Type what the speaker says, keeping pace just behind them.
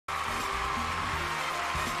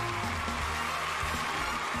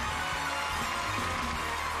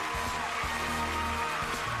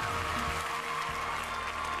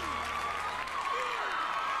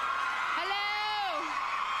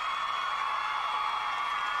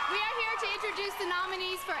We are here to introduce the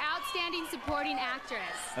nominees for Outstanding Supporting Actress.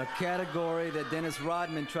 A category that Dennis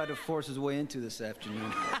Rodman tried to force his way into this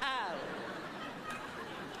afternoon.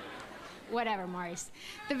 Whatever, Marcy.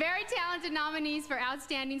 The very talented nominees for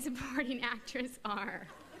Outstanding Supporting Actress are...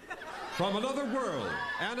 From Another World,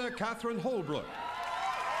 Anna Catherine Holbrook.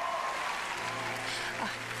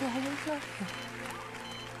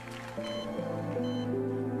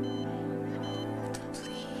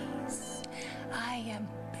 Please, I am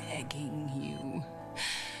begging you.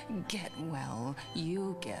 Get well.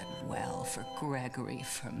 You get well for Gregory,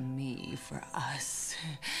 for me, for us.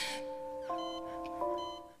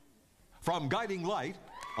 From Guiding Light,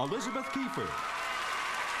 Elizabeth Kiefer.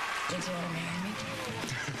 Did you want to marry me?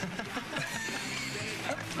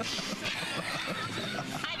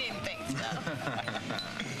 I didn't think so.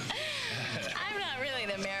 I'm not really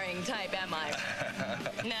the marrying type, am I?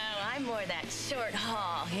 No, I'm more that short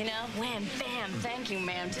haul, you know? Wham, bam, thank you,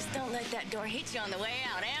 ma'am. Just don't let that door hit you on the way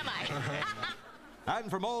out, am I? And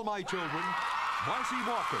from All My Children, Marcy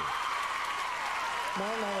Walker.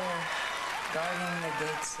 My mother, guarding the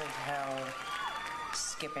gates of hell,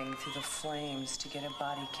 skipping through the flames to get a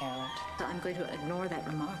body count. I'm going to ignore that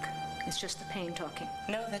remark. It's just the pain talking.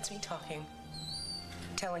 No, that's me talking.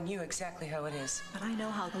 Telling you exactly how it is. But I know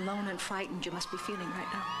how alone and frightened you must be feeling right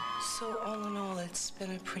now. So all in all, it's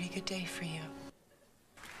been a pretty good day for you.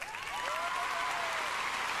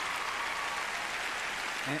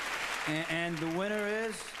 And the winner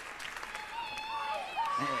is...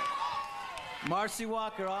 Marcy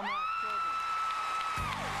Walker, All My Children.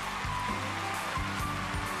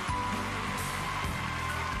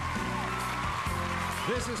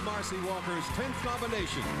 This is Marcy Walker's 10th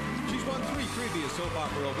nomination. She's won 3 previous soap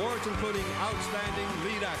opera awards, including Outstanding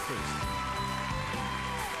Lead Actress.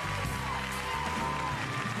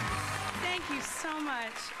 Thank you so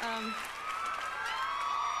much.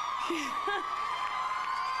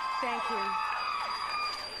 Thank you.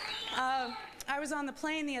 I was on the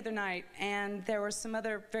plane the other night, and there were some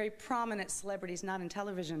other very prominent celebrities, not in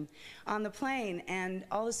television, on the plane, and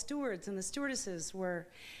all the stewards and the stewardesses were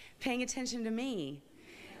paying attention to me.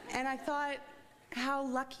 And I thought how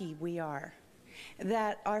lucky we are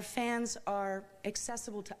that our fans are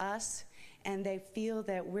accessible to us and they feel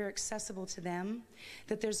that we're accessible to them,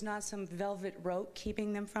 that there's not some velvet rope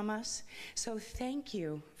keeping them from us. So thank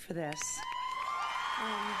you for this.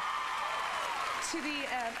 To the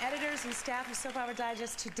editors and staff of Soap Opera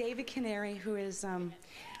Digest, to David Canary, who is a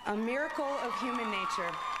miracle of human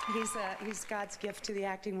nature. He's God's gift to the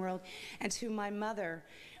acting world. And to my mother,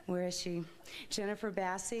 where is she? Jennifer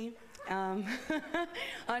Bassey, on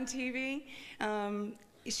TV.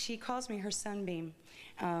 She calls me her sunbeam,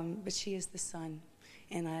 but she is the sun.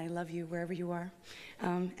 And I love you wherever you are.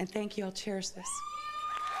 And thank you, I'll cherish this.